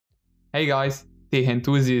Hey guys, Tech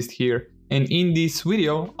Enthusiast here, and in this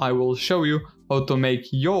video I will show you how to make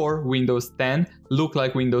your Windows 10 look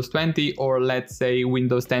like Windows 20, or let's say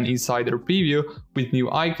Windows 10 Insider Preview with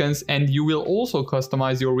new icons, and you will also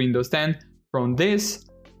customize your Windows 10 from this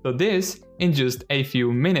to this in just a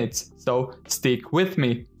few minutes, so stick with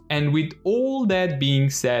me. And with all that being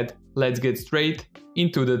said, let's get straight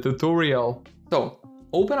into the tutorial. So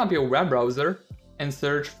open up your web browser and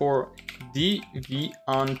search for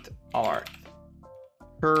DeviantArt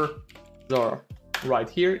cursor right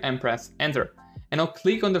here and press enter. And now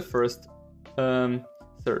click on the first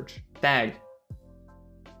search tag.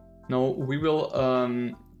 Now we will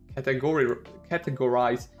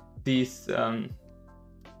categorize these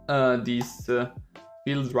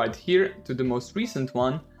fields right here to the most recent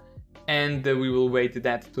one, and we will wait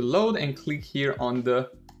that to load and click here on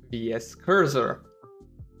the VS cursor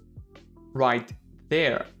right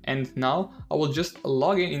there. And now I will just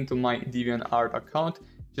log into my DeviantArt account.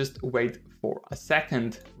 Just wait for a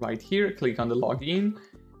second. Right here, click on the login,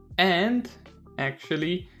 and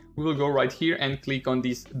actually we will go right here and click on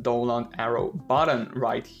this download arrow button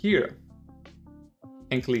right here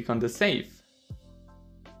and click on the save.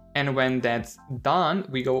 And when that's done,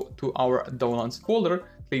 we go to our downloads folder,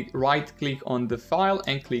 right click on the file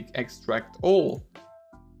and click extract all.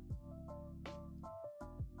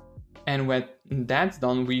 And when that's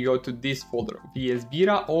done, we go to this folder, VS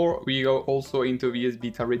Beta, or we go also into VS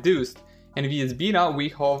Beta Reduced. And VS Beta, we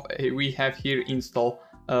have here install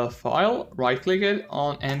file, right click it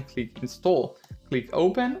on and click install. Click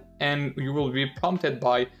open, and you will be prompted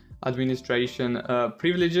by administration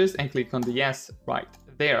privileges, and click on the yes right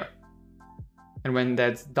there. And when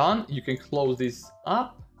that's done, you can close this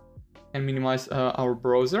up and minimize our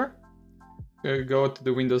browser. Go to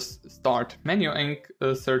the Windows Start menu and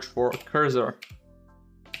search for cursor.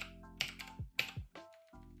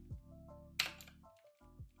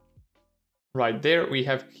 Right there, we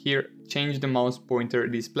have here change the mouse pointer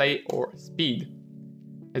display or speed.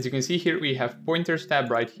 As you can see here, we have pointers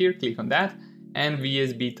tab right here, click on that, and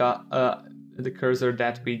VS Beta, the cursor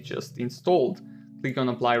that we just installed. Click on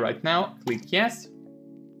apply right now, click yes,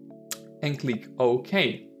 and click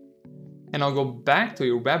OK. And I'll go back to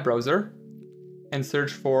your web browser and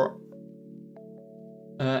search for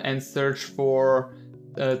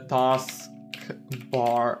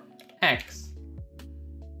taskbar X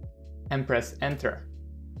and press enter.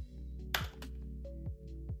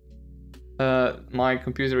 My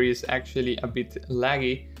computer is actually a bit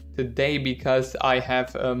laggy today because I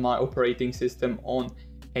have my operating system on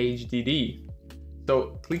HDD.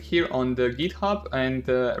 So click here on the GitHub and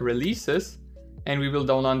releases, and we will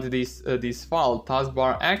download this file,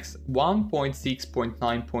 taskbar X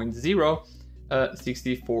 1.6.9.0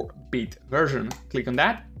 64-bit version. Click on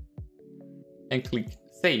that and click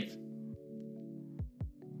save.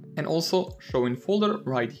 And also show in folder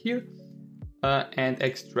right here and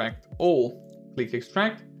extract all. Click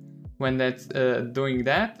extract. When that's doing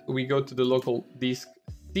that, we go to the local disk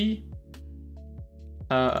C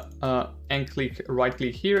and right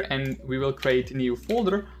click here, and we will create a new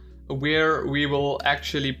folder where we will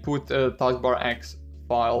actually put a taskbar X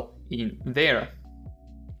file in there.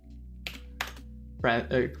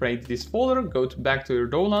 Create this folder, back to your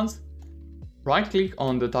downloads, right click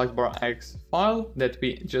on the taskbar X file that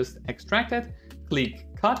we just extracted, click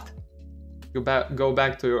cut, go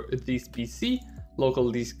back to this PC, local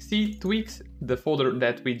disk C, tweaks the folder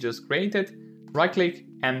that we just created, right click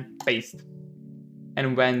and paste.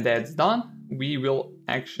 And when that's done, we will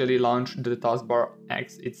actually launch the taskbar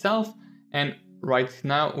X itself, and right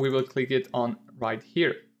now we will click it on right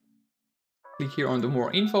here. Click here on the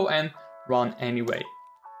more info and run anyway.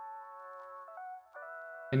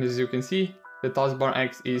 And as you can see, the taskbar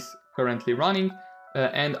X is currently running,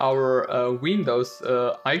 and our Windows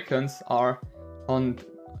icons are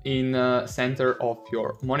in center of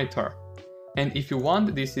your monitor. And if you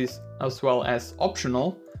want, this is as well as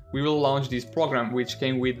optional, we will launch this program which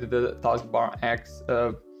came with the taskbar X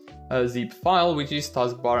zip file, which is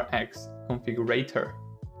taskbar X configurator.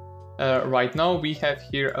 Right now we have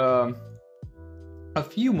here a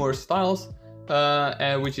few more styles,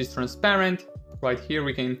 which is transparent. Right here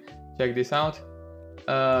we can check this out,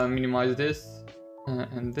 minimize this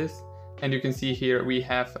and this, and you can see here we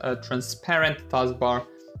have a transparent taskbar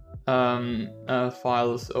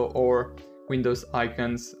files or Windows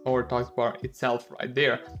icons or taskbar itself right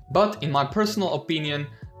there. But in my personal opinion,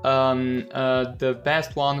 the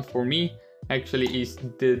best one for me actually is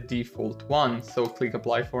the default one. So click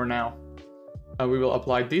apply for now. We will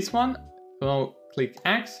apply this one. Now click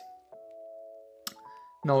X.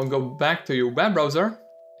 Now go back to your web browser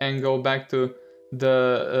and go back to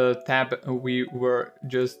the tab we were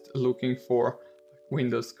just looking for,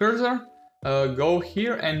 Windows cursor. Go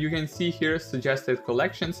here and you can see here suggested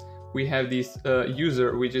collections. We have this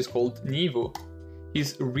user which is called Nivu.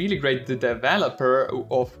 He's really great, the developer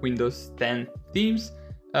of Windows 10 themes,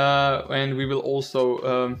 and we will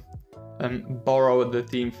also borrow the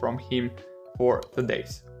theme from him for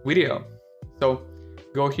today's video. So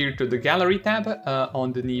go here to the gallery tab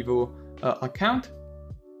on the Nivu account.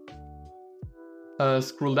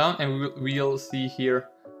 Scroll down and we'll see here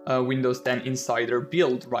Windows 10 Insider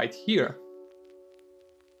build right here.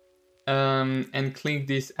 And click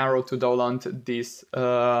this arrow to download this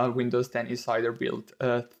Windows 10 Insider build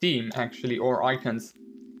theme actually, or icons.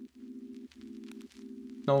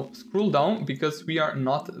 Now scroll down because we are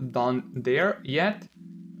not done there yet.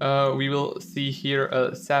 We will see here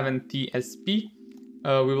 7TSP.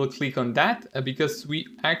 We will click on that because we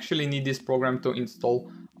actually need this program to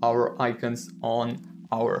install our icons on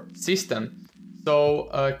our system. So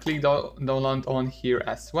click download on here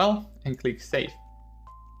as well and click save.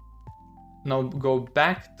 Now go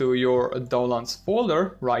back to your downloads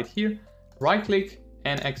folder right here, right click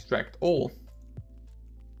and extract all.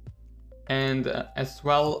 And as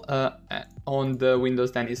well on the Windows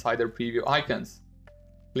 10 Insider preview icons,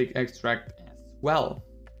 click extract as well.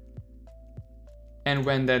 And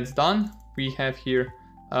when that's done, we have here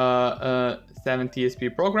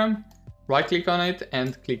 7TSP program. Right click on it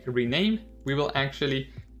and click rename. We will actually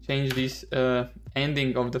change this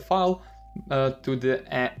ending of the file to the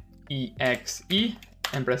exe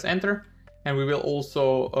and press enter. And we will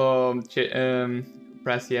also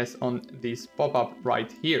press yes on this pop-up right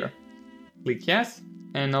here. Click yes,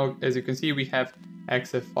 and now as you can see we have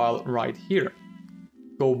exe file right here.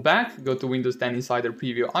 Go back, go to Windows 10 Insider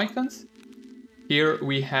preview icons. Here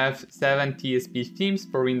we have 7TSP themes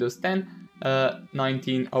for Windows 10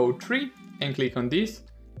 1903 and click on this.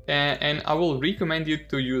 And I will recommend you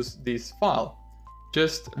to use this file.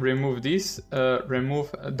 Just remove this, remove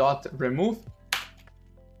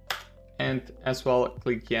and as well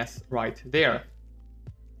click yes right there.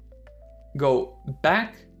 Go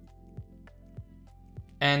back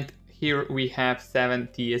and here we have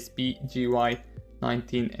 7TSP GUI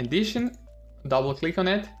 19 edition. Double click on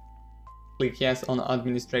it, click yes on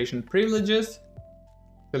administration privileges,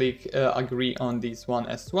 click agree on this one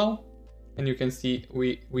as well, and you can see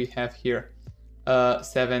we have here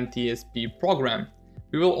 7TSP program.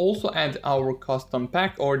 We will also add our custom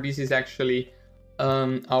pack, or this is actually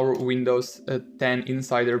our Windows 10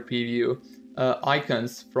 Insider preview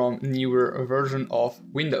icons from newer version of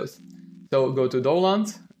Windows. So go to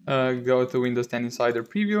downloads, go to Windows 10 Insider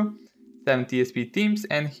preview, 7TSP themes,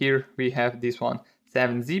 and here we have this one,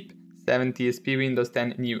 7zip, 7TSP Windows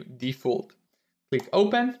 10 new default. Click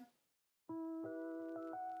open.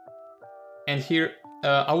 And here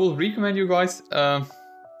I will recommend you guys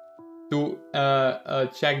to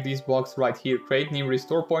check this box right here, create new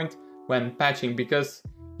restore point when patching, because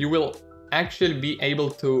you will actually be able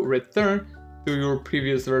to return to your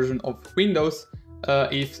previous version of Windows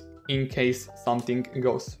if in case something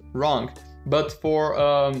goes wrong. But for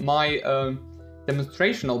my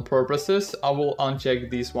demonstrational purposes, I will uncheck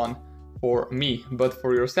this one for me, but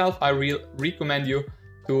for yourself I recommend you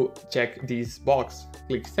to check this box.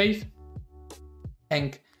 Click save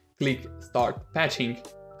and click start patching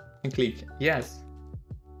and click yes.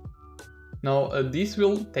 Now this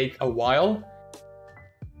will take a while.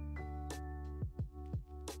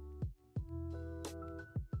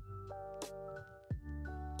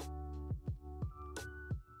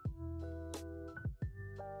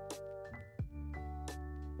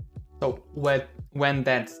 So when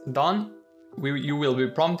that's done, you will be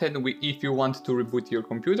prompted if you want to reboot your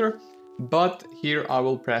computer, but here I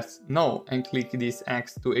will press no and click this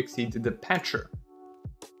X to exit the patcher.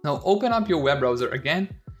 Now open up your web browser again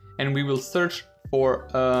and we will search for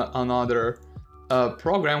another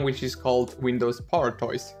program which is called Windows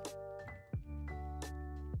PowerToys.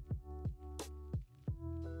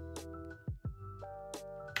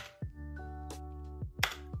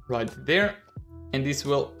 Right there, and this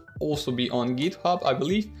will also be on GitHub, I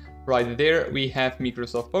believe. Right there we have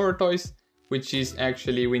Microsoft PowerToys, which is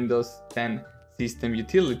actually Windows 10 system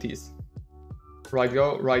utilities.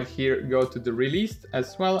 Right here, go to the released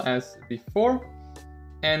as well as before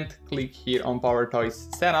and click here on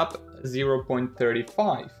PowerToys setup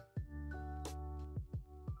 0.35.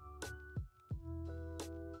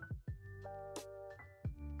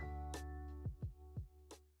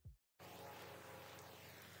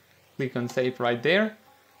 Click on save right there.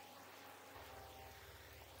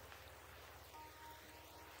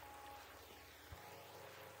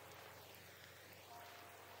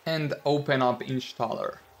 And open up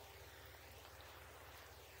installer.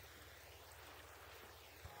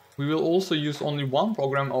 We will also use only one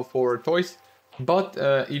program of PowerToys, but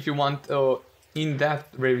if you want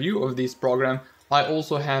in-depth review of this program, I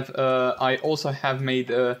also have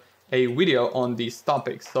made a video on these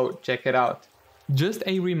topics, so check it out. Just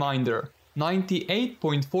a reminder,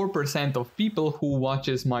 98.4% of people who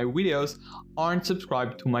watches my videos aren't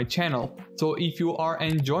subscribed to my channel, so if you are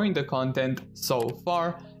enjoying the content so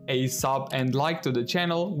far, a sub and like to the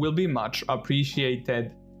channel will be much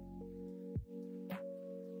appreciated.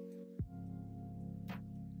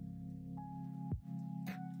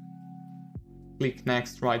 Click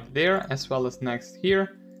next right there, as well as next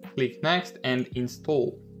here. Click next and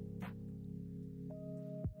install.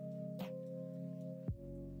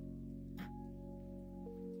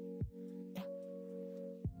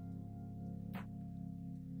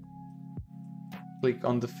 Click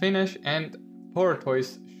on the finish and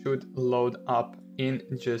PowerToys should load up in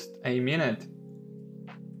just a minute.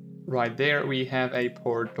 Right there we have a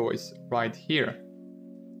PowerToys right here.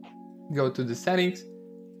 Go to the settings,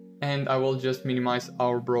 and I will just minimize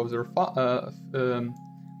our browser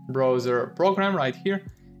program right here,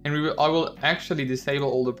 and I will actually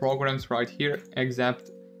disable all the programs right here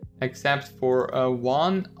except for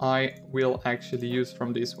one I will actually use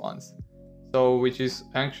from these ones, so which is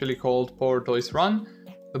actually called PowerToys Run,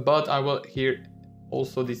 but I will here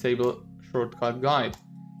also disable shortcut guide.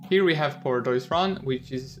 Here we have PowerToys Run,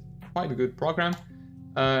 which is quite a good program.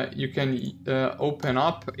 You can open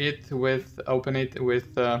it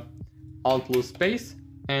with Alt plus space,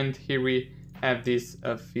 and here we have this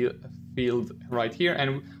field right here,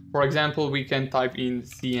 and for example we can type in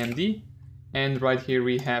CMD, and right here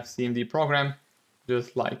we have CMD program,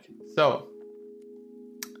 just like so.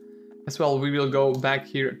 As well, we will go back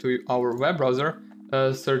here to our web browser,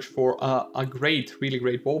 search for a really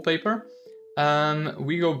great wallpaper.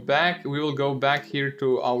 We will go back here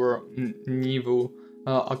to our Nivu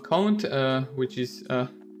account, which is a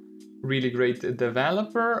really great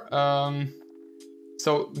developer.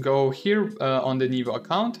 So go here on the Nivu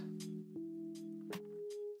account.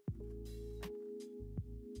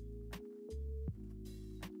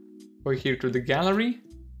 Go here to the gallery,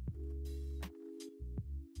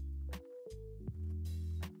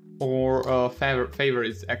 or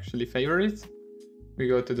favorites, actually favorites. We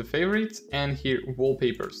go to the favorites, and here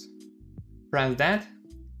wallpapers. Press that,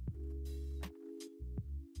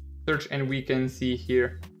 search, and we can see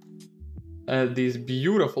here this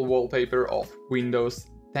beautiful wallpaper of Windows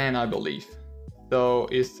 10, I believe. So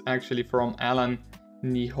it's actually from Alan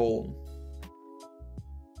Nyholm.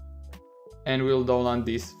 And we'll download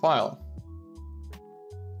this file.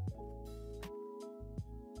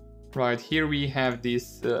 Right here we have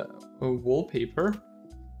this wallpaper,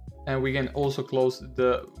 and we can also close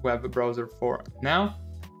the web browser for now,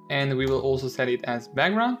 and we will also set it as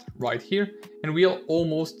background right here, and we are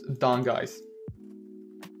almost done, guys.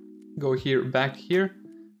 Go here, back here,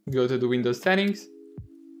 go to the Windows settings,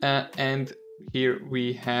 and here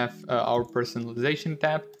we have our personalization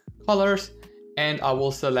tab, colors, and I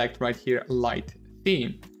will select right here light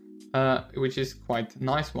theme, which is quite a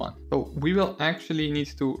nice one. So we will actually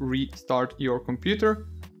need to restart your computer,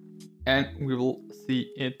 and we will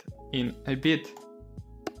see it in a bit.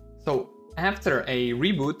 So after a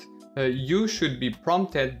reboot, you should be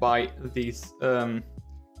prompted by this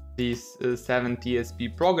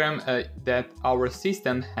 7TSP program that our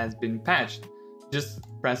system has been patched. Just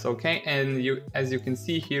press OK, and as you can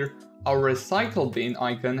see here, our recycle bin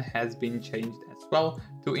icon has been changed as well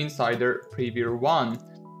to Insider Preview 1.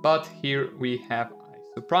 But here we have a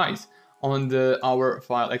surprise. On our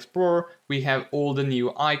File Explorer, we have all the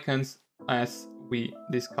new icons as we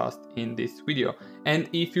discussed in this video. And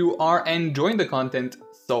if you are enjoying the content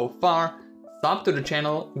so far, sub to the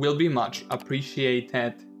channel will be much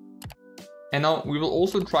appreciated. And now we will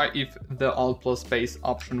also try if the Alt plus space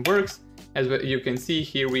option works. As you can see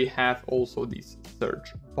here, we have also this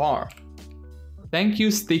search bar. Thank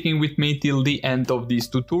you sticking with me till the end of this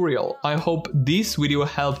tutorial. I hope this video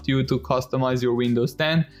helped you to customize your Windows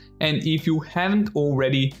 10, and if you haven't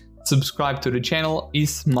already, subscribe to the channel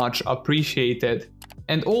is much appreciated.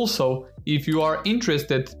 And also, if you are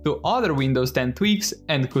interested to other Windows 10 tweaks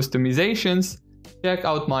and customizations, check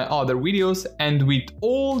out my other videos, and with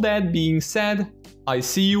all that being said, I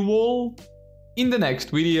see you all in the next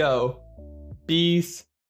video. Peace.